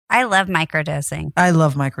I love microdosing. I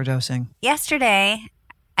love microdosing. Yesterday,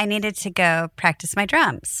 I needed to go practice my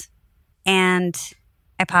drums. And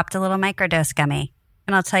I popped a little microdose gummy.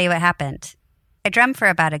 And I'll tell you what happened. I drummed for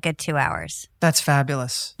about a good 2 hours. That's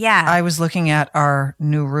fabulous. Yeah. I was looking at our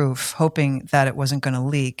new roof, hoping that it wasn't going to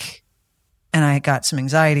leak. And I got some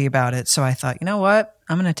anxiety about it. So I thought, you know what?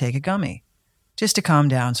 I'm going to take a gummy just to calm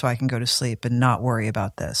down so I can go to sleep and not worry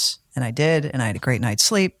about this. And I did. And I had a great night's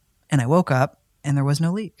sleep. And I woke up and there was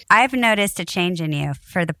no leak. I've noticed a change in you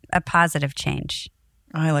for a positive change.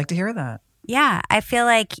 I like to hear that. Yeah. I feel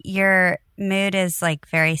like your mood is like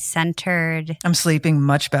very centered. I'm sleeping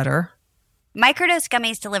much better. Microdose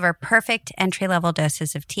gummies deliver perfect entry-level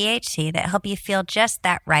doses of THC that help you feel just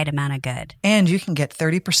that right amount of good. And you can get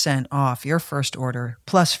 30% off your first order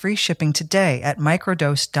plus free shipping today at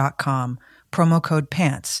microdose.com, promo code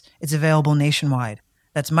PANTS. It's available nationwide.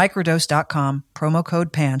 That's microdose.com, promo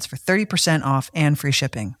code PANTS for 30% off and free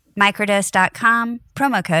shipping. Microdose.com,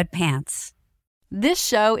 promo code PANTS. This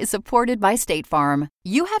show is supported by State Farm.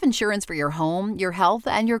 You have insurance for your home, your health,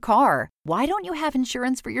 and your car. Why don't you have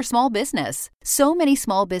insurance for your small business? So many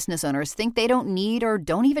small business owners think they don't need or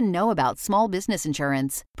don't even know about small business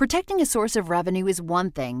insurance. Protecting a source of revenue is one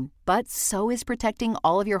thing, but so is protecting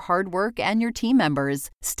all of your hard work and your team members.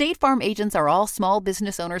 State Farm agents are all small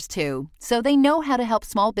business owners too, so they know how to help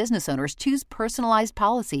small business owners choose personalized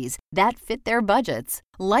policies that fit their budgets.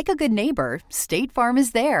 Like a good neighbor, State Farm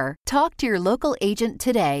is there. Talk to your local agent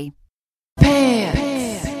today.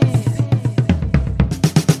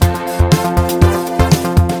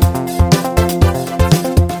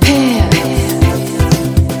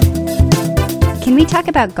 Can we talk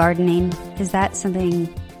about gardening? Is that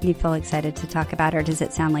something you feel excited to talk about, or does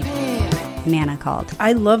it sound like Nana called?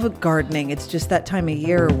 I love gardening. It's just that time of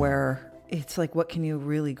year where it's like, what can you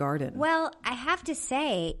really garden? Well, I have to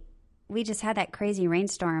say, we just had that crazy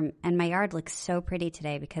rainstorm, and my yard looks so pretty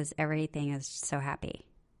today because everything is so happy.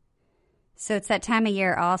 So it's that time of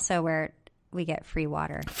year also where we get free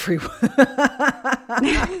water. Free Well,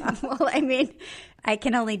 I mean, I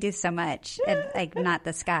can only do so much, and like not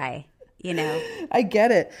the sky, you know. I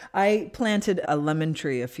get it. I planted a lemon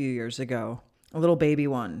tree a few years ago, a little baby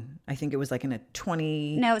one. I think it was like in a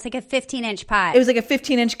 20... No, it's like a 15-inch pot. It was like a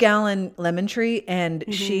 15-inch gallon lemon tree, and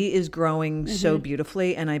she is growing so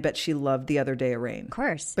beautifully, and I bet she loved the other day of rain. Of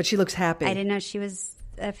course. But she looks happy. I didn't know she was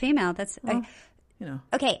a female. That's... Well, you know.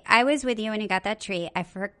 Okay, I was with you when you got that tree. I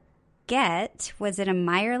forget, was it a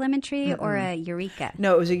Meyer lemon tree or a Eureka?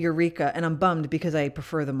 No, it was a Eureka, and I'm bummed because I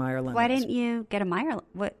prefer the Meyer lemons. Why didn't you get a Meyer?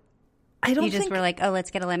 What? I don't You just think... were like, oh,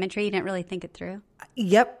 let's get a lemon tree. You didn't really think it through?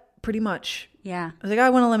 Yep, pretty much. Yeah. I was like,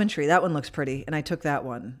 I want a lemon tree. That one looks pretty. And I took that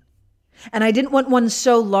one. And I didn't want one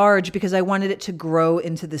so large because I wanted it to grow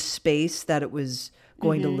into the space that it was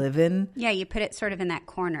going to live in. Yeah, you put it sort of in that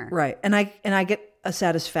corner. Right. And I get a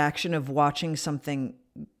satisfaction of watching something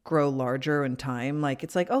grow larger in time. Like,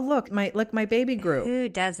 it's like, oh, look, my baby grew. Who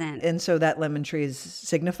doesn't? And so that lemon tree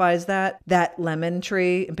signifies that. That lemon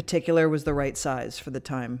tree in particular was the right size for the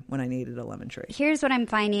time when I needed a lemon tree. Here's what I'm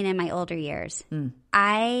finding in my older years.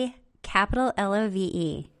 Capital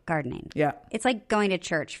LOVE gardening. Yeah. It's like going to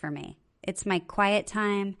church for me. It's my quiet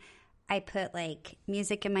time. I put like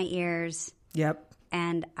music in my ears. Yep.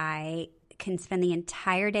 And I can spend the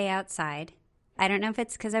entire day outside. I don't know if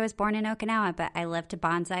it's because I was born in Okinawa, but I love to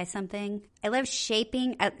bonsai something. I love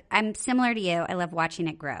shaping. I'm similar to you. I love watching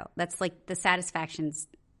it grow. That's like the satisfaction's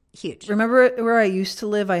huge. Remember where I used to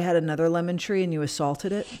live? I had another lemon tree and you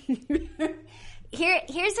assaulted it.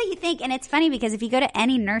 Here's what you think. And it's funny because if you go to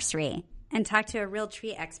any nursery and talk to a real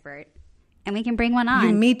tree expert, and we can bring one on.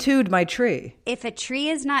 You Me Too'd my tree. If a tree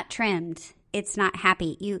is not trimmed, it's not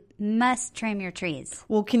happy. You must trim your trees.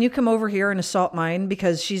 Well, can you come over here and assault mine?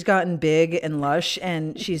 Because she's gotten big and lush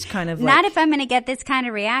and she's kind of like... Not if I'm going to get this kind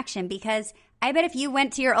of reaction, because I bet if you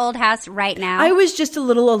went to your old house right now... I was just a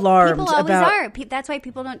little alarmed People always about... are. That's why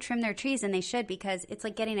people don't trim their trees, and they should, because it's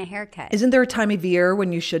like getting a haircut. Isn't there a time of year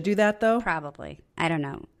when you should do that, though? Probably. I don't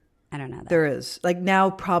know that. There is. Like, now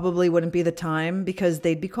probably wouldn't be the time because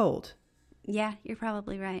they'd be cold. Yeah, you're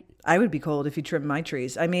probably right. I would be cold if you trimmed my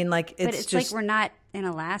trees. I mean, like, But it's just... like we're not in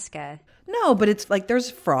Alaska. No, but it's like there's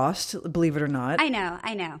frost, believe it or not. I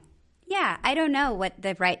know. Yeah, I don't know what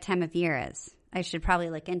the right time of year is. I should probably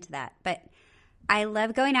look into that. But I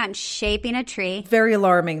love going out and shaping a tree. Very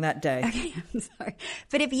alarming that day. Okay, I'm sorry.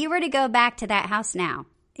 But if you were to go back to that house now,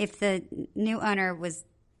 if the new owner was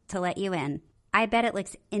to let you in, I bet it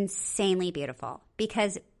looks insanely beautiful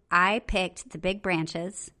because I picked the big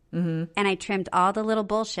branches and I trimmed all the little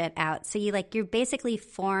bullshit out. So you basically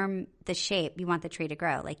form the shape you want the tree to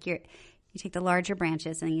grow. Like You take the larger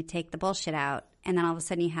branches and you take the bullshit out. And then all of a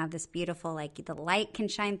sudden you have this beautiful, like the light can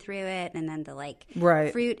shine through it. And then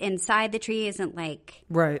the fruit inside the tree isn't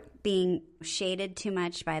being shaded too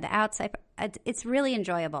much by the outside. It's really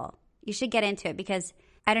enjoyable. You should get into it because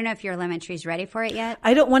I don't know if your lemon tree's ready for it yet.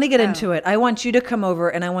 I don't want to get into it. I want you to come over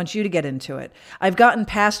and I want you to get into it. I've gotten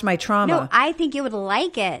past my trauma. No, I think you would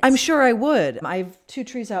like it. I'm sure I would. I have 2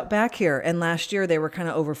 trees out back here. And last year they were kind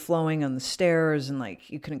of overflowing on the stairs and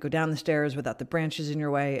you couldn't go down the stairs without the branches in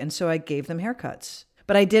your way. And so I gave them haircuts.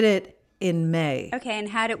 But I did it in May. Okay, and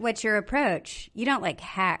what's your approach? You don't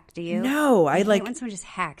hack, do you? No, I hate when someone just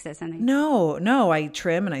hacks at something. No, I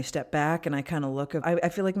trim and I step back and I kind of look. I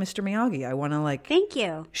feel like Mr. Miyagi. I want to Thank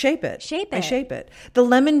you. Shape it. I shape it. The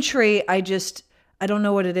lemon tree, I don't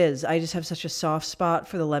know what it is. I just have such a soft spot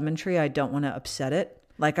for the lemon tree. I don't want to upset it.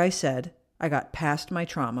 Like I said, I got past my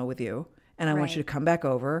trauma with you, and I want you to come back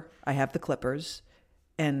over. I have the clippers.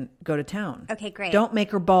 And go to town. Okay, great. Don't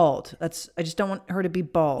make her bald. I just don't want her to be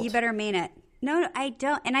bald. You better mean it. No, I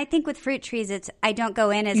don't. And I think with fruit trees, I don't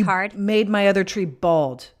go in as hard. Made my other tree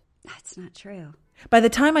bald. That's not true. By the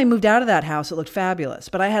time I moved out of that house, it looked fabulous.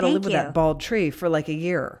 But I had to live with that bald tree for a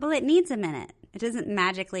year. Well, it needs a minute. It doesn't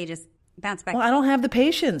magically just bounce back. Well, I don't have the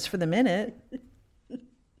patience for the minute.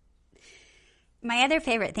 My other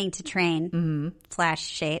favorite thing to train /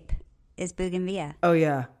 shape is bougainvillea. Oh,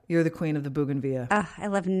 yeah. You're the queen of the bougainvillea. Oh, I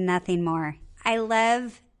love nothing more. I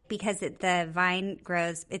love because the vine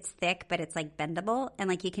grows, it's thick, but it's bendable.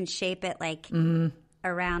 And you can shape it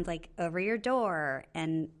around over your door.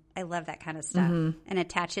 And I love that kind of stuff. And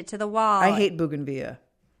attach it to the wall. I hate bougainvillea,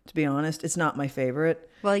 to be honest. It's not my favorite.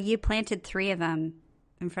 Well, you planted 3 of them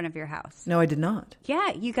in front of your house. No, I did not.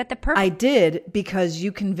 Yeah, you got the perfect. I did because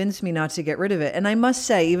you convinced me not to get rid of it. And I must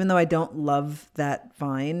say, even though I don't love that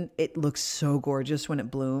vine, it looks so gorgeous when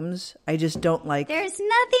it blooms. I just don't like... There's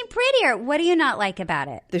nothing prettier. What do you not like about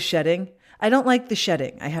it? The shedding. I don't like the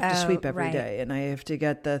shedding. I have to sweep every day and I have to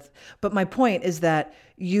get the... But my point is that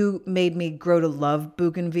you made me grow to love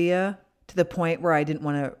bougainvillea to the point where I didn't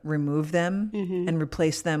want to remove them and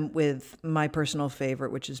replace them with my personal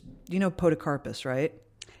favorite, which is, podocarpus, right?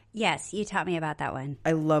 Yes, you taught me about that one.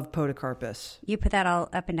 I love podocarpus. You put that all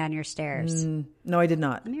up and down your stairs. No, I did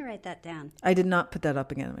not. Let me write that down. I did not put that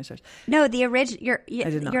up again on my stairs. No, the original. I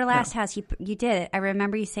did not. Your last house, you did it. I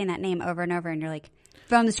remember you saying that name over and over, and you're like,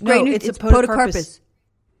 "Found this great new. It's a podocarpus."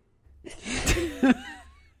 Is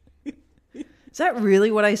that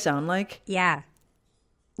really what I sound like? Yeah.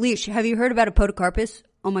 Leash, have you heard about a podocarpus?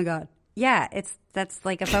 Oh my god. Yeah, that's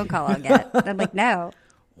like a phone call I'll get. I'm like, no.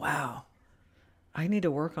 Wow. I need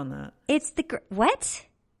to work on that. It's what?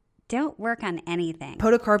 Don't work on anything.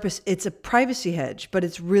 Podocarpus, it's a privacy hedge, but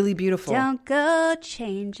it's really beautiful. Don't go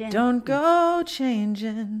changing. Don't go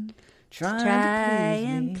changing. Try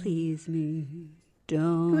and please me.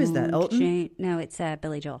 Don't. Who is that, Elton? No, it's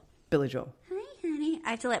Billy Joel. Billy Joel. Hi, honey. I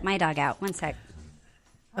have to let my dog out. One sec.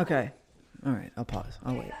 Okay. All right. I'll pause.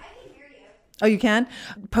 I'll wait. I can hear you. Oh, you can?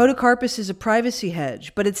 Podocarpus is a privacy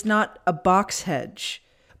hedge, but it's not a box hedge.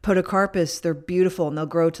 Podocarpus, they're beautiful and they'll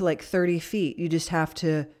grow to 30 feet. You just have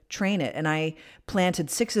to train it. And I planted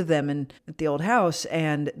 6 of them at the old house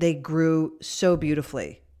and they grew so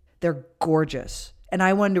beautifully. They're gorgeous. And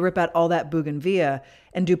I wanted to rip out all that bougainvillea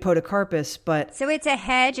and do podocarpus, but... So it's a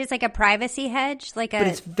hedge? It's like a privacy hedge? But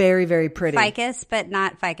it's very, very pretty. Ficus, but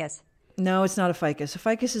not ficus. No, it's not a ficus. A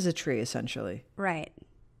ficus is a tree, essentially. Right.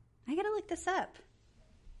 I got to look this up.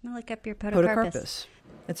 I'm going to look up your podocarpus.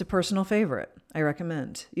 It's a personal favorite. I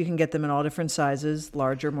recommend. You can get them in all different sizes,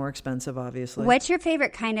 larger, more expensive, obviously. What's your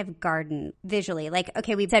favorite kind of garden visually?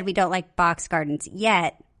 Okay, we've said we don't like box gardens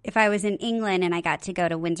yet. If I was in England and I got to go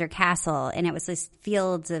to Windsor Castle and it was this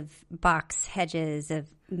fields of box hedges of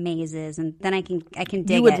mazes, and then I can dig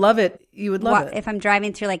it. You would love it. You would love it. If I'm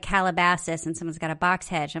driving through Calabasas and someone's got a box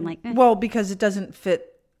hedge, I'm like, Well, because it doesn't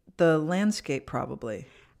fit the landscape probably.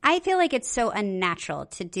 I feel like it's so unnatural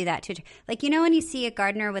to do that. When you see a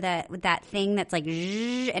gardener with that thing that's and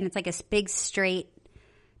it's like a big straight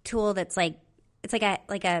tool that's it's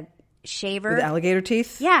like a shaver with alligator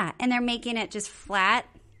teeth. Yeah, and they're making it just flat.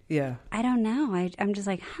 Yeah, I don't know. I'm just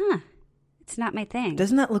it's not my thing.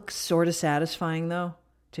 Doesn't that look sort of satisfying though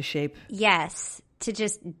to shape? Yes. To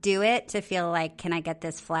just do it, to feel like, can I get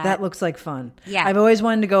this flat? That looks like fun. Yeah. I've always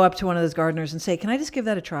wanted to go up to one of those gardeners and say, can I just give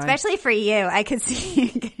that a try? Especially for you. I could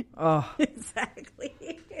see. Oh.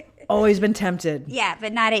 Exactly. Always been tempted. Yeah,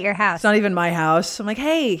 but not at your house. It's not even my house. I'm like,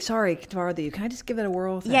 hey, sorry to bother you. Can I just give that a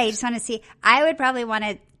whirl? Thanks. Yeah, you just want to see. I would probably want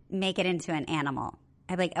to make it into an animal.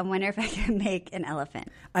 I wonder if I can make an elephant.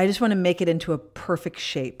 I just want to make it into a perfect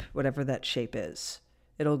shape, whatever that shape is.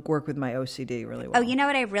 It'll work with my OCD really well. Oh, you know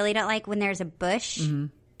what I really don't like? When there's a bush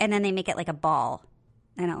and then they make it like a ball.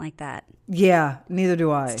 I don't like that. Yeah, neither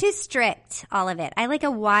do I. It's too strict, all of it. I like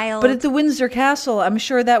a wild... But at the Windsor Castle, I'm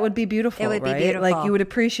sure that would be beautiful, It would be right? beautiful. Like, you would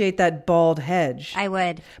appreciate that bald hedge. I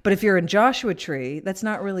would. But if you're in Joshua Tree, that's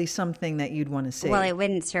not really something that you'd want to see. Well, it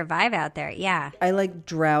wouldn't survive out there. Yeah. I like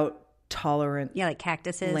drought-tolerant Yeah, like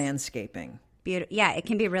cactuses. landscaping. Beautiful. Yeah, it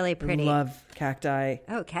can be really pretty. Love cacti.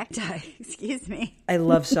 Oh, cacti. Excuse me. I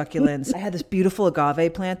love succulents. I had this beautiful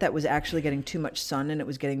agave plant that was actually getting too much sun and it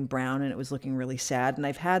was getting brown and it was looking really sad. And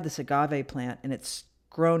I've had this agave plant and it's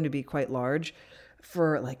grown to be quite large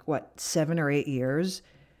for 7 or 8 years.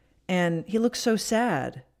 And he looks so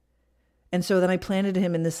sad. And so then I planted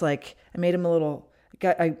him in this, I made him a little,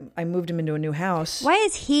 I moved him into a new house. Why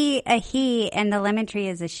is he a he and the lemon tree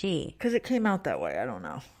is a she? Because it came out that way. I don't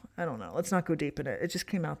know. Let's not go deep in it. It just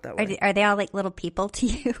came out that way. Are they all like little people to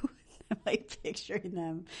you? I'm like picturing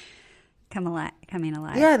them coming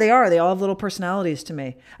alive. Yeah, they are. They all have little personalities to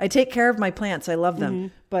me. I take care of my plants. I love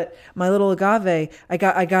them. But my little agave, I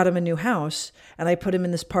got him a new house and I put him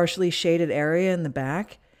in this partially shaded area in the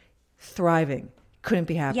back. Thriving. Couldn't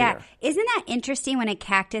be happier. Yeah. Isn't that interesting when a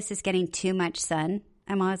cactus is getting too much sun?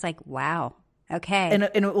 I'm always like, wow. Okay. And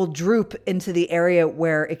it will droop into the area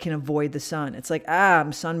where it can avoid the sun. It's like,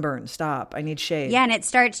 I'm sunburned. Stop. I need shade. Yeah, and it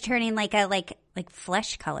starts turning like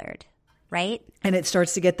flesh colored, right? And it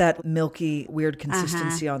starts to get that milky, weird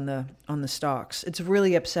consistency on the stalks. It's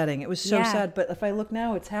really upsetting. It was so sad. But if I look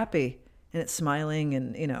now, it's happy and it's smiling,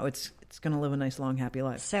 and it's going to live a nice, long, happy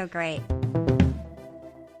life. So great.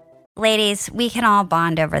 Ladies, we can all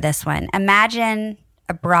bond over this one. Imagine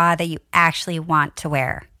a bra that you actually want to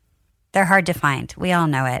wear. They're hard to find. We all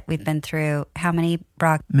know it. We've been through how many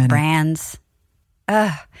bra brands?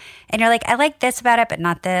 Ugh. And you're like, I like this about it, but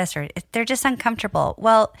not this, or they're just uncomfortable.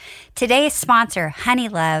 Well, today's sponsor, Honey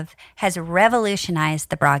Love, has revolutionized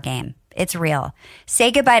the bra game. It's real.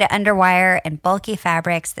 Say goodbye to underwire and bulky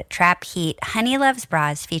fabrics that trap heat. Honey Love's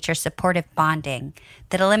bras feature supportive bonding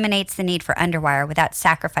that eliminates the need for underwire without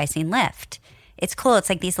sacrificing lift. It's cool. It's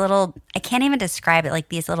like these little, I can't even describe it, like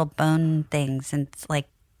these little bone things. And it's like,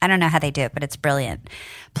 I don't know how they do it, but it's brilliant.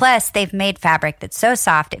 Plus, they've made fabric that's so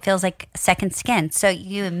soft, it feels like second skin. So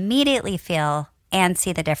you immediately feel and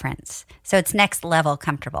see the difference. So it's next level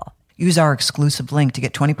comfortable. Use our exclusive link to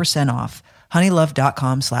get 20% off,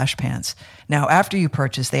 honeylove.com/pants. Now, after you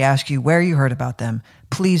purchase, they ask you where you heard about them.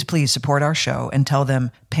 Please support our show and tell them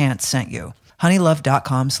Pants sent you.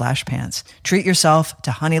 honeylove.com/pants. Treat yourself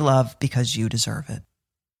to Honey Love because you deserve it.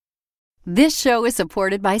 This show is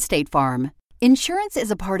supported by State Farm. Insurance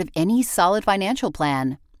is a part of any solid financial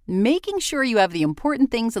plan. Making sure you have the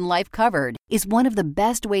important things in life covered is one of the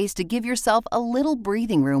best ways to give yourself a little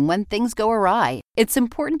breathing room when things go awry. It's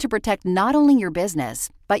important to protect not only your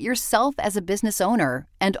business, but yourself as a business owner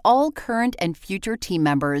and all current and future team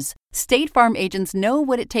members. State Farm agents know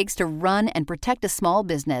what it takes to run and protect a small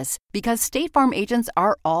business because State Farm agents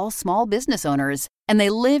are all small business owners and they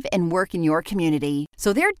live and work in your community.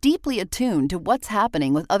 So they're deeply attuned to what's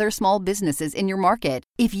happening with other small businesses in your market.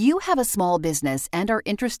 If you have a small business and are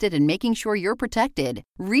interested in making sure you're protected,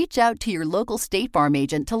 reach out to your local State Farm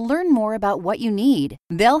agent to learn more about what you need.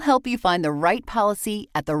 They'll help you find the right policy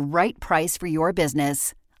at the right price for your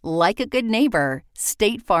business. Like a good neighbor,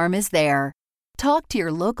 State Farm is there. Talk to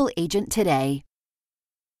your local agent today.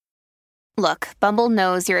 Look, Bumble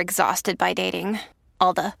knows you're exhausted by dating.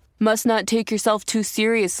 All the must not take yourself too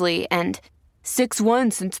seriously and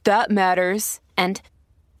 6'1" since that matters. And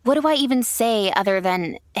what do I even say other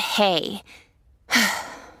than hey?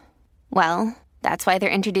 Well, that's why they're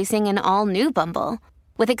introducing an all-new Bumble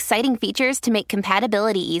with exciting features to make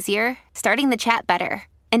compatibility easier, starting the chat better,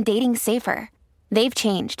 and dating safer. They've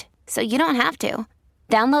changed, so you don't have to.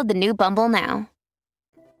 Download the new Bumble now.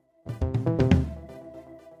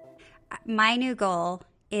 My new goal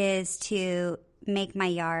is to make my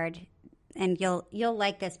yard, and you'll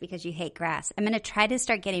like this because you hate grass. I'm going to try to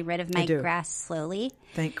start getting rid of my grass slowly.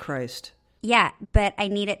 Thank Christ. Yeah, but I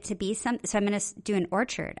need it to be so I'm going to do an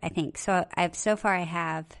orchard, I think. So I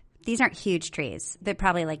have these aren't huge trees. They're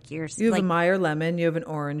probably like yours. You have a Meyer lemon. You have an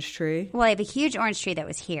orange tree. Well, I have a huge orange tree that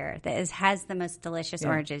was here that has the most delicious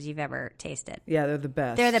oranges you've ever tasted. Yeah, they're the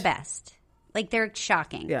best. They're the best. Like, they're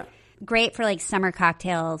shocking. Yeah. Great for, like, summer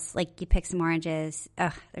cocktails. Like, you pick some oranges.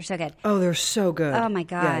 Ugh, they're so good. Oh, they're so good. Oh, my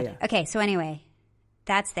God. Yeah. Okay, so anyway,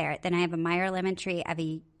 that's there. Then I have a Meyer lemon tree. I have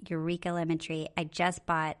a Eureka lemon tree. I just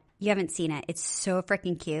bought – you haven't seen it. It's so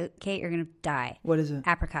freaking cute. Kate, you're going to die. What is it?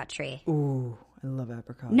 Apricot tree. Ooh. I love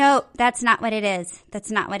apricot. No, that's not what it is. That's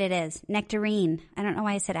not what it is. Nectarine. I don't know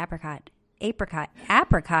why I said apricot. Apricot?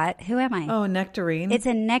 Who am I? Oh, nectarine. It's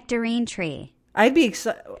a nectarine tree. I'd be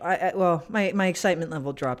excited. Well, my excitement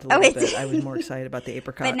level dropped a little bit. I was more excited about the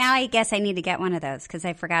apricots. But now I guess I need to get one of those because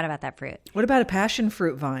I forgot about that fruit. What about a passion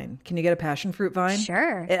fruit vine? Can you get a passion fruit vine?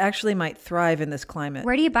 Sure. It actually might thrive in this climate.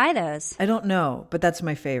 Where do you buy those? I don't know, but that's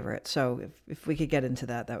my favorite. So if we could get into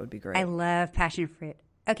that, that would be great. I love passion fruit.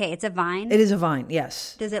 Okay, it's a vine. It is a vine,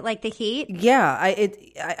 yes. Does it like the heat? Yeah,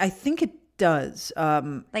 I think it does.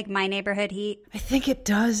 Like my neighborhood heat? I think it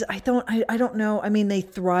does. I don't know. I mean, they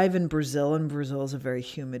thrive in Brazil, and Brazil is a very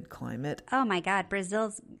humid climate. Oh my God,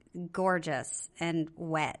 Brazil's gorgeous and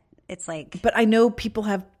wet. It's like. But I know people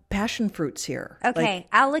have passion fruits here. Okay, Like,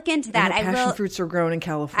 I'll look into that. passion fruits are grown in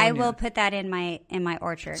California. I will put that in my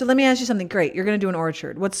orchard. So let me ask you something. Great, you're going to do an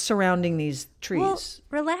orchard. What's surrounding these trees? Well,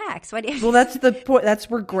 relax. What do you? Well, that's the point. That's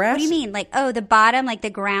where grass. What do you mean? Like, oh, the bottom, like the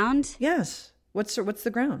ground? Yes. What's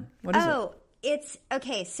the ground? What is it? Oh, it's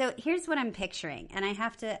okay. So here's what I'm picturing, and I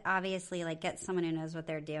have to obviously like get someone who knows what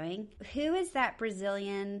they're doing. Who is that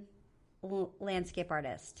Brazilian landscape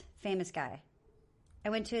artist? Famous guy. I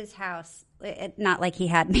went to his house. Not like he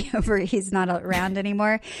had me over. He's not around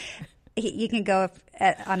anymore. You can go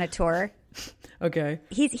on a tour. Okay.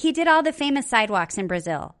 He did all the famous sidewalks in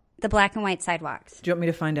Brazil, the black and white sidewalks. Do you want me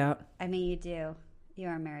to find out? I mean, you do. You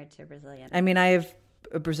are married to a Brazilian. I mean, I have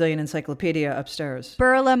a Brazilian encyclopedia upstairs.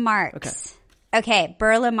 Burla Marx. Okay,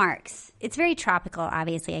 Burla Marx. It's very tropical,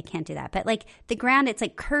 obviously. I can't do that. But like the ground, it's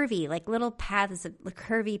like curvy, like little paths,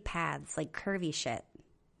 curvy paths, like curvy shit.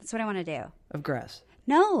 That's what I want to do. Of grass.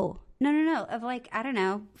 No. Of like, I don't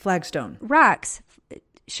know. Flagstone. Rocks.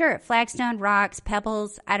 Sure, flagstone, rocks,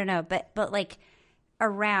 pebbles. I don't know. But like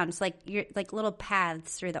around, so like little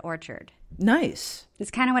paths through the orchard. Nice.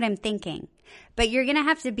 It's kind of what I'm thinking. But you're going to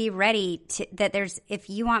have to be ready if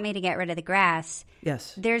you want me to get rid of the grass,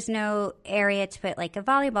 yes, there's no area to put like a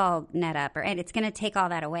volleyball net up, and it's going to take all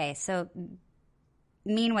that away. So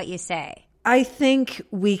mean what you say. I think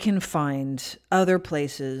we can find other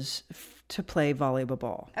places to play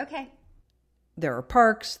volleyball. Okay. There are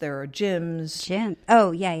parks, there are gyms. Gym.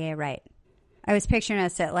 Oh, yeah, right. I was picturing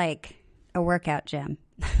us at like a workout gym.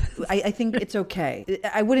 I think it's okay.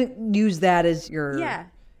 I wouldn't use that as your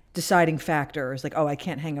deciding factor. It's like, oh, I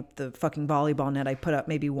can't hang up the fucking volleyball net I put up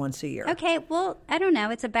maybe once a year. Okay, well, I don't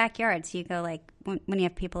know. It's a backyard, so you go like when you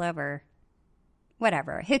have people over,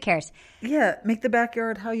 whatever. Who cares? Yeah, make the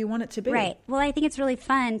backyard how you want it to be. Right. Well, I think it's really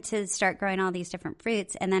fun to start growing all these different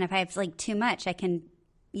fruits, and then if I have like too much, I can,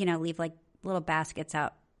 leave like little baskets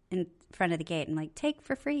out in front of the gate and like take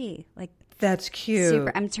for free. Like that's cute.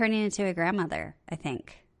 Super. I'm turning into a grandmother, I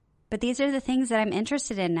think. But these are the things that I'm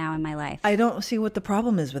interested in now in my life. I don't see what the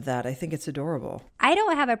problem is with that. I think it's adorable. I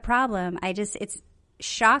don't have a problem. It's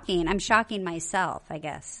shocking. I'm shocking myself, I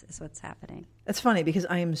guess, is what's happening. That's funny because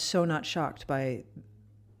I am so not shocked by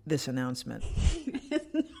this announcement. It's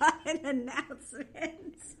not an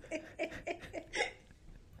announcement.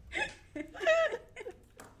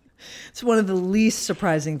 It's one of the least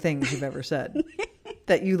surprising things you've ever said,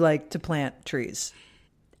 that you like to plant trees.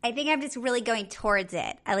 I think I'm just really going towards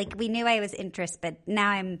it. We knew I was interested, but now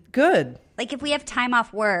I'm good. Like if we have time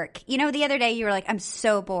off work, the other day you were like, I'm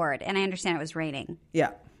so bored, and I understand it was raining.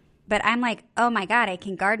 Yeah. But I'm like, oh my God, I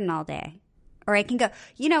can garden all day. Or I can go,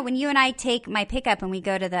 when you and I take my pickup and we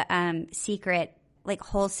go to the secret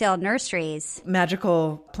wholesale nurseries.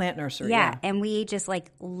 Magical plant nursery. Yeah. And we just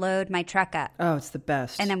load my truck up. Oh, it's the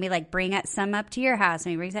best. And then we bring some up to your house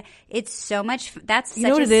and we bring it's so much. That's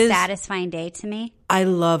such a satisfying day to me. I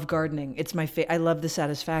love gardening. It's my I love the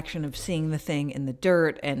satisfaction of seeing the thing in the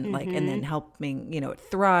dirt and and then helping, it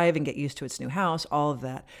thrive and get used to its new house, all of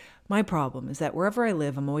that. My problem is that wherever I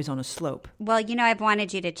live, I'm always on a slope. Well, I've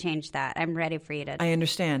wanted you to change that. I'm ready for you to. I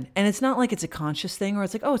understand. And it's not like it's a conscious thing or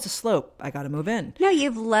it's like, oh, it's a slope. I got to move in. No,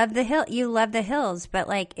 you love the hills, but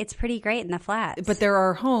it's pretty great in the flats. But there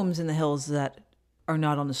are homes in the hills that are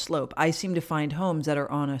not on a slope. I seem to find homes that are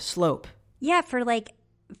on a slope. Yeah, for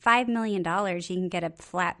 $5 million, you can get a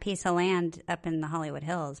flat piece of land up in the Hollywood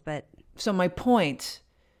Hills. But so my point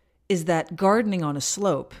is that gardening on a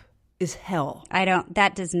slope is hell.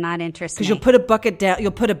 That does not interest me. Because you'll put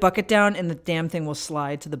a bucket down and the damn thing will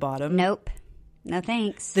slide to the bottom. Nope. No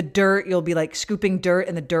thanks. The dirt, you'll be scooping dirt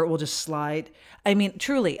and the dirt will just slide. I mean,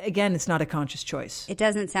 truly, again, it's not a conscious choice. It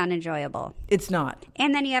doesn't sound enjoyable. It's not.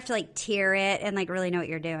 And then you have to tear it and really know what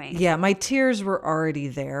you're doing. Yeah, my tears were already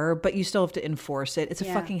there, but you still have to enforce it. It's a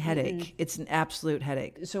fucking headache. Mm-hmm. It's an absolute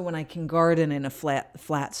headache. So when I can garden in a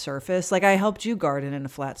flat surface, I helped you garden in a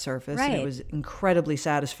flat surface, right. And it was incredibly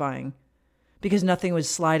satisfying because nothing was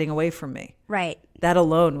sliding away from me. Right. That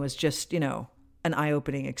alone was just, an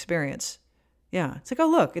eye-opening experience. Yeah. It's like, oh,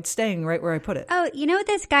 look, it's staying right where I put it. Oh, you know what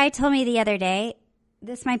this guy told me the other day?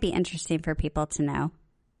 This might be interesting for people to know.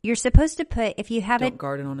 You're supposed to put, if you have Don't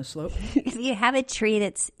garden on a slope. if you have a tree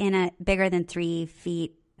that's in a bigger than 3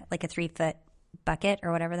 feet, like a 3-foot bucket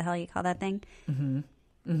or whatever the hell you call that thing.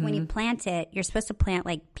 When you plant it, you're supposed to plant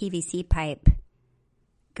like PVC pipe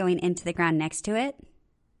going into the ground next to it,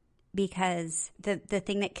 because the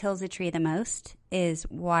thing that kills a tree the most is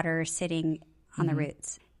water sitting on the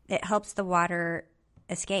roots. It helps the water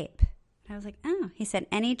escape. I was like, oh. He said,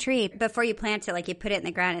 any tree, before you plant it, like you put it in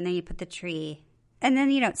the ground and then you put the tree, and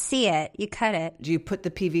then you don't see it, you cut it. Do you put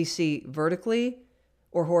the PVC vertically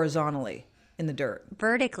or horizontally in the dirt?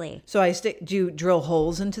 Vertically. So do you drill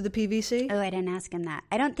holes into the PVC? Oh, I didn't ask him that.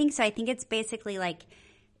 I don't think so. I think it's basically like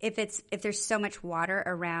if there's so much water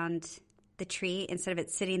around the tree, instead of it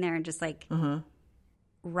sitting there and just like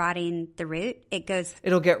rotting the root,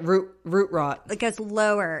 it'll get root rot. It goes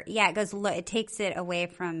lower. Yeah, it goes low. It takes it away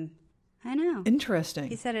from. I know. Interesting.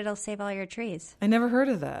 He said it'll save all your trees. I never heard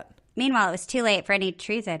of that. Meanwhile, it was too late for any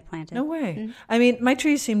trees I'd planted. No way. I mean, my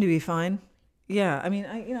trees seem to be fine. Yeah, I mean,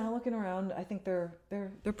 looking around, I think they're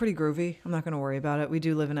pretty groovy. I'm not going to worry about it. We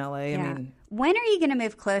do live in LA. Yeah. I mean, when are you going to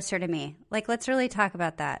move closer to me? Like, let's really talk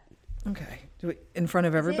about that. Okay, in front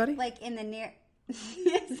of everybody? Is it like in the near?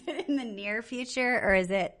 Is it in the near future, or is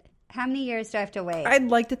it? How many years do I have to wait? I'd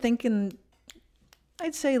like to think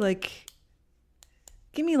I'd say like,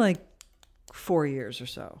 give me like 4 years or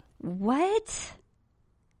so. What?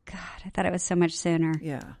 God, I thought it was so much sooner.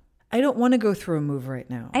 Yeah. I don't want to go through a move right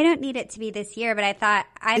now. I don't need it to be this year, but I thought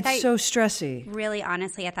it's so stressy. Really,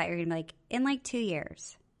 honestly, I thought you were going to be like, in like 2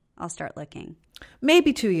 years, I'll start looking.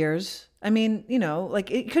 Maybe 2 years. I mean,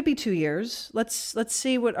 like it could be 2 years. Let's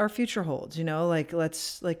see what our future holds, like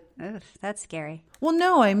let's like. Ugh, that's scary. Well,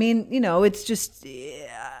 no, I mean, it's just,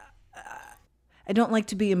 I don't like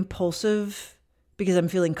to be impulsive because I'm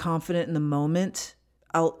feeling confident in the moment.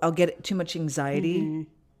 I'll get too much anxiety.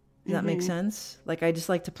 Does that make sense? Like, I just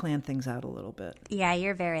like to plan things out a little bit. Yeah,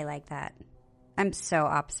 you're very like that. I'm so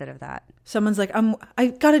opposite of that. Someone's like, I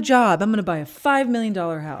got a job. I'm going to buy a $5 million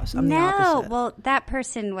house. I'm the opposite. No, well, that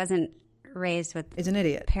person wasn't raised with is an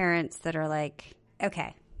idiot. Parents that are like,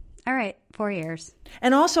 okay, all right, 4 years.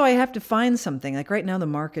 And also, I have to find something. Like right now, the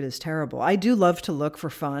market is terrible. I do love to look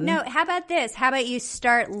for fun. No, how about this? How about you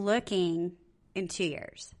start looking in 2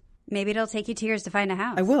 years? Maybe it'll take you 2 years to find a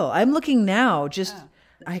house. I will. I'm looking now.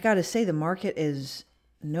 I got to say, the market is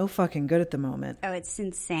no fucking good at the moment. Oh, it's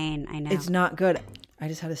insane. I know. It's not good. I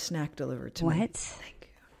just had a snack delivered to me. What? Thank you.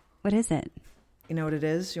 What is it? You know what it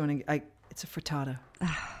is? It's a frittata.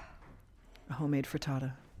 A homemade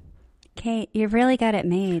frittata. Kate, you've really got it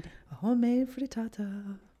made. A homemade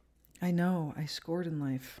frittata. I know. I scored in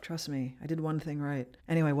life. Trust me. I did one thing right.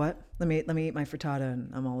 Anyway, what? Let me eat my frittata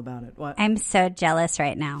and I'm all about it. What? I'm so jealous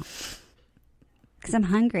right now because I'm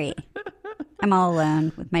hungry. I'm all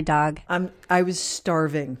alone with my dog. I was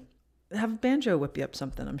starving. Have Banjo whip you up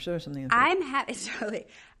something. I'm sure there's something.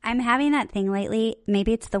 I'm having that thing lately.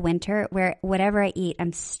 Maybe it's the winter where whatever I eat,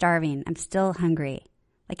 I'm starving. I'm still hungry.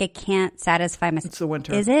 Like I can't satisfy myself. It's the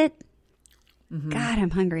winter. Is it? Mm-hmm. God,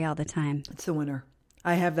 I'm hungry all the time. It's the winter.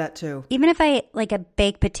 I have that too. Even if I like a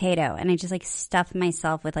baked potato and I just like stuff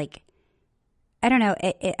myself with like, I don't know.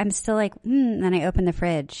 I'm still like, then I open the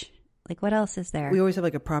fridge. Like, what else is there? We always have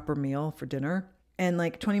like a proper meal for dinner. And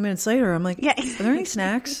like 20 minutes later, I'm like, yeah. Are there any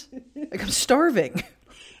snacks? Like, I'm starving.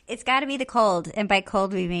 It's got to be the cold. And by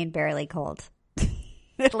cold, we mean barely cold.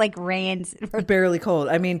 It like rains. Barely cold.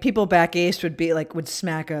 I mean, people back east would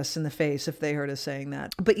smack us in the face if they heard us saying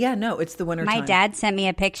that. But yeah, no, it's the winter time. My dad sent me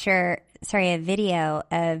a video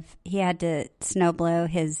of he had to snow blow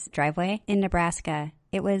his driveway in Nebraska.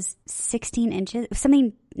 It was 16 inches. It was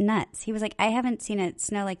something nuts. He was like, I haven't seen it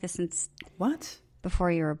snow like this since what?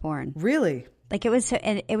 Before you were born. Really? Like it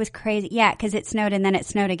was crazy. Yeah, because it snowed and then it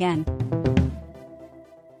snowed again.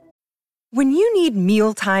 When you need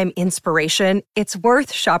mealtime inspiration, it's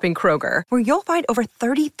worth shopping Kroger, where you'll find over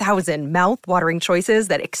 30,000 mouth-watering choices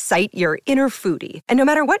that excite your inner foodie. And no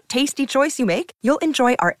matter what tasty choice you make, you'll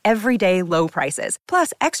enjoy our everyday low prices,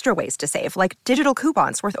 plus extra ways to save, like digital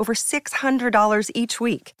coupons worth over $600 each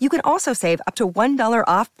week. You can also save up to $1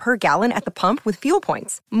 off per gallon at the pump with fuel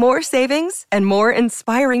points. More savings and more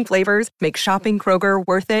inspiring flavors make shopping Kroger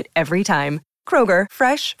worth it every time. Kroger,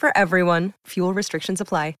 fresh for everyone. Fuel restrictions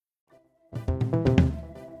apply.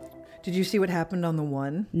 Did you see what happened on the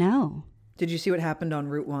 1? No. Did you see what happened on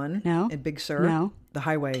Route 1? No. At Big Sur? No. The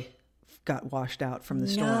highway got washed out from the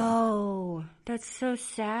storm. No. that's so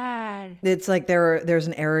sad. It's like there's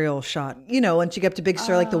an aerial shot. Once you get up to Big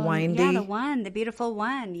Sur, like the windy. Yeah, the beautiful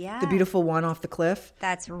one. Yeah. The beautiful one off the cliff.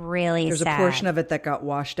 That's really There's sad. a portion of it that got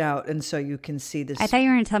washed out, and so you can see this. I thought you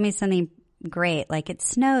were going to tell me something great, like it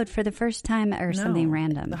snowed for the first time or something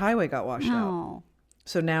random. The highway got washed out. Oh.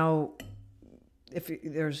 So now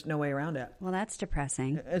there's no way around it. Well, that's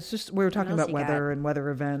depressing. It's just, we were talking else about you weather got? and weather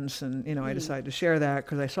events, and I decided to share that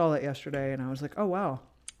because I saw that yesterday, and I was like, oh wow.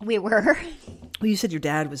 We were. Well, you said your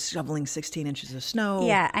dad was shoveling 16 inches of snow.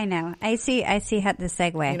 Yeah, I know. I see how the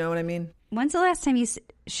segue. You know what I mean? When's the last time you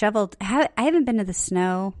shoveled? I haven't been to the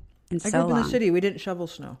snow in so I grew up long. in the city. We didn't shovel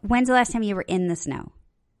snow. When's the last time you were in the snow?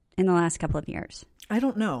 In the last couple of years? I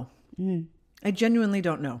don't know. I genuinely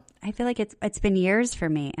don't know. I feel like it's been years for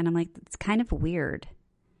me, and I'm like, it's kind of weird.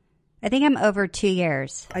 I think I'm over 2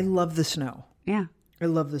 years. I love the snow. Yeah. I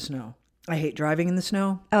love the snow. I hate driving in the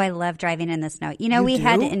snow. Oh, I love driving in the snow. You we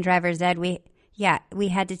had do? in driver's ed, we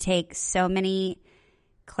had to take so many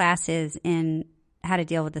classes in how to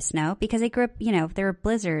deal with the snow because I grew up, there were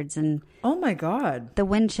blizzards and Oh my God. the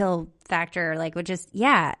wind chill factor,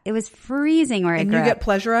 it was freezing where I And grew you up. get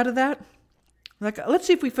pleasure out of that? Like, let's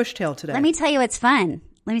see if we fishtail today. Let me tell you it's fun.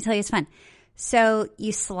 So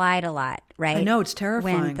you slide a lot, right? I know, it's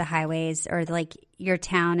terrifying. When the highways or your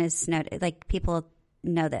town is snowed, people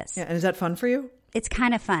know this. Yeah, and is that fun for you? It's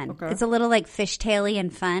kind of fun. Okay. It's a little fishtaily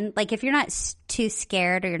and fun. Like if you're not too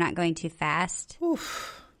scared or you're not going too fast,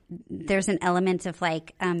 there's an element of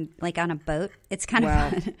like on a boat. It's kind of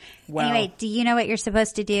fun. Wow. Anyway, do you know what you're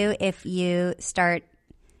supposed to do if you start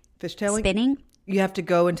Fishtailing? spinning? You have to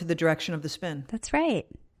go into the direction of the spin. That's right.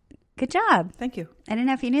 Good job. Thank you. I didn't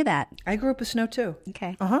know if you knew that. I grew up with snow too.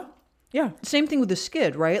 Okay. Uh-huh. Yeah. Same thing with the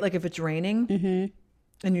skid, right? Like if it's raining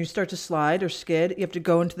and you start to slide or skid, you have to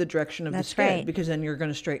go into the direction of That's the skid right. because then you're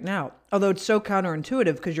going to straighten out. Although it's so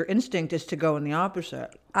counterintuitive because your instinct is to go in the opposite.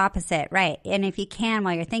 Opposite, right. And if you can,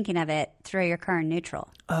 while you're thinking of it, throw your car in neutral.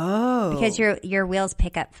 Oh. Because your wheels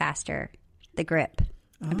pick up faster, the grip,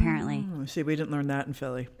 apparently. Oh, see, we didn't learn that in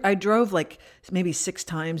Philly. I drove like maybe 6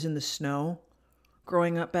 times in the snow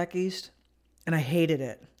growing up back east, and I hated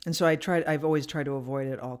it. And so I've always tried to avoid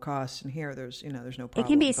it at all costs. And here there's no problem. It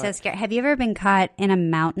can be so scary. Have you ever been caught in a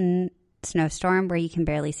mountain snowstorm where you can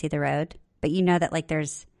barely see the road, but you know that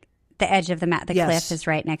there's the edge of the Yes. cliff is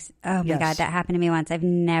right next? Oh my Yes. God, that happened to me once. I've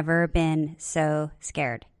never been so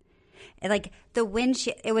scared. The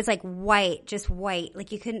windshield, it was white, just white.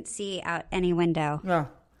 You couldn't see out any window. Yeah.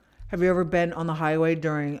 Have you ever been on the highway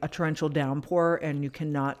during a torrential downpour and you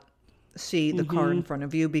cannot see the car in front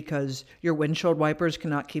of you because your windshield wipers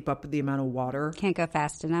cannot keep up with the amount of water? Can't go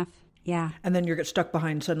fast enough. Yeah. And then you get stuck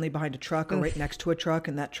suddenly behind a truck or right next to a truck,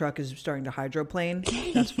 and that truck is starting to hydroplane.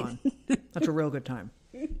 That's fun. That's a real good time.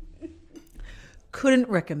 Couldn't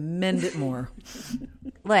recommend it more.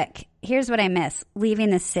 Look, here's what I miss leaving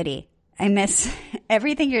the city. I miss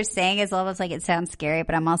everything you're saying is almost like it sounds scary,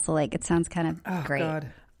 but I'm also it sounds kind of great.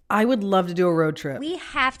 God. I would love to do a road trip. We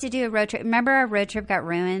have to do a road trip. Remember our road trip got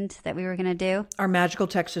ruined that we were going to do? Our magical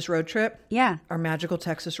Texas road trip. Yeah. Our magical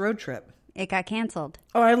Texas road trip. It got canceled.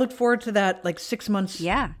 Oh, I looked forward to that 6 months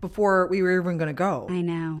before we were even going to go. I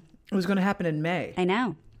know. It was going to happen in May. I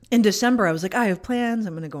know. In December, I was like, I have plans.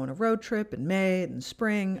 I'm going to go on a road trip in May and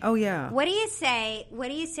spring. Oh, yeah. What do you say?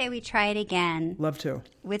 We try it again Love to.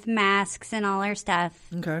 with masks and all our stuff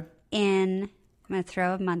Okay. I'm going to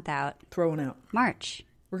throw a month out. Throw one out. March.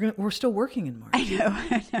 We're still working in March. I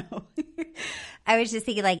know. I was just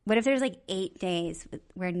thinking, what if there's 8 days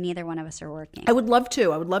where neither one of us are working? I would love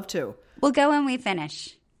to. We'll go when we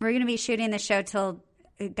finish. We're going to be shooting the show till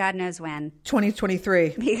God knows when.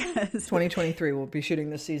 2023. Because 2023 we'll be shooting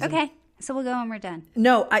this season. okay, so we'll go when we're done.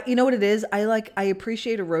 No, you know what it is? I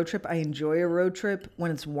appreciate a road trip. I enjoy a road trip when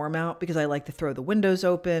it's warm out because I like to throw the windows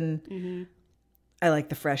open. Mm-hmm. I like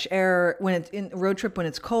the fresh air. When it's in a road trip when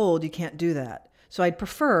it's cold, you can't do that. So I'd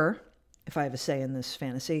prefer, if I have a say in this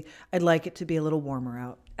fantasy, I'd like it to be a little warmer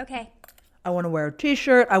out. Okay. I want to wear a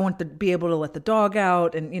t-shirt. I want to be able to let the dog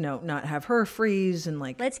out and, not have her freeze and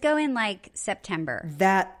Let's go in September.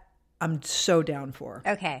 that I'm so down for.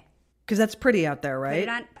 Okay. Because that's pretty out there, right?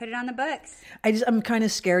 Put it on the books. I'm kind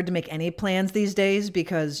of scared to make any plans these days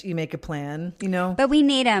because you make a plan, But we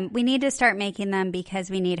need them. We need to start making them because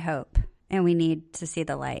we need hope and we need to see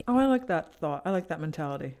the light. Oh, I like that thought. I like that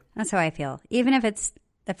mentality. That's how I feel. Even if it's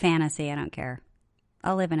a fantasy, I don't care.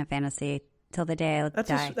 I'll live in a fantasy till the day I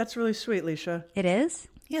die. That's really sweet, Leisha. It is?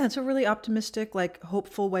 Yeah, it's a really optimistic,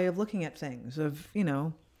 hopeful way of looking at things.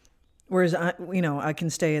 Whereas I can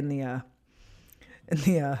stay in the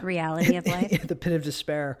Reality of life. the pit of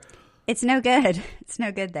despair. It's no good. It's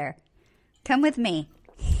no good there. Come with me.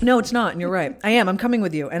 No, it's not. And you're right. I am. I'm coming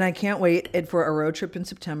with you. And I can't wait for a road trip in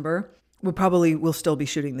September. We'll still be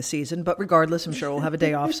shooting the season, but regardless, I'm sure we'll have a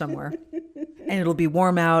day off somewhere. And it'll be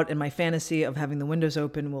warm out, and my fantasy of having the windows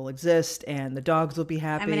open will exist, and the dogs will be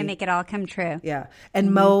happy. I'm going to make it all come true. Yeah.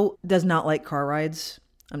 And Mo does not like car rides.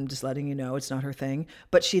 I'm just letting you know, it's not her thing.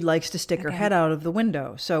 But she likes to stick her head out of the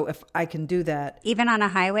window. So if I can do that. Even on a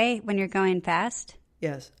highway when you're going fast?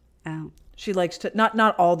 Yes. Oh. She likes to,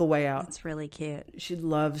 not all the way out. That's really cute. She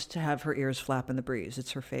loves to have her ears flap in the breeze.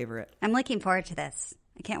 It's her favorite. I'm looking forward to this.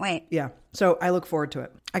 I can't wait. Yeah. So I look forward to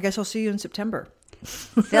it. I guess I'll see you in September.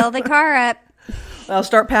 Fill the car up. I'll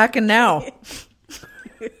start packing now.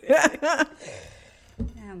 Oh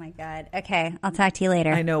my God. Okay. I'll talk to you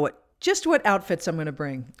later. I know just what outfits I'm going to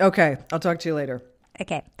bring. Okay. I'll talk to you later.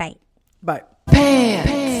 Okay. Bye. Bye.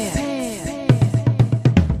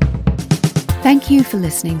 Thank you for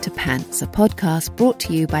listening to Pants, a podcast brought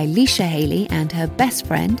to you by Leisha Haley and her best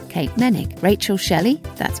friend, Kate Menig. Rachel Shelley,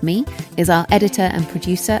 that's me, is our editor and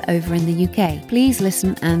producer over in the UK. Please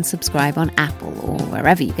listen and subscribe on Apple or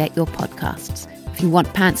wherever you get your podcasts. If you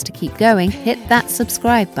want Pants to keep going, hit that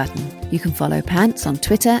subscribe button. You can follow Pants on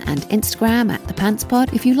Twitter and Instagram at The Pants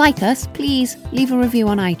Pod. If you like us, please leave a review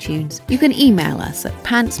on iTunes. You can email us at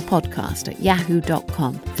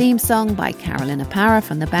pantspodcast@yahoo.com. Theme song by Carolina Parra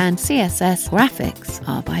from the band CSS. Graphics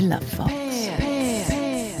are by Lovefox.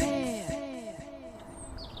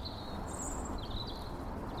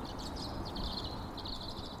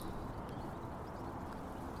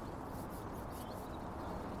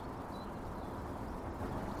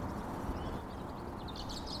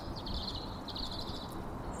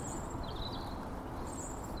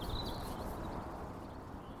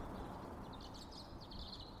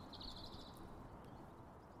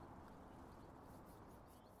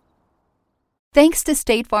 Thanks to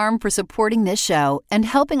State Farm for supporting this show and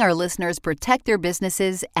helping our listeners protect their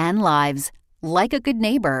businesses and lives. Like a good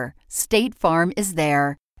neighbor, State Farm is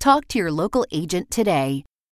there. Talk to your local agent today.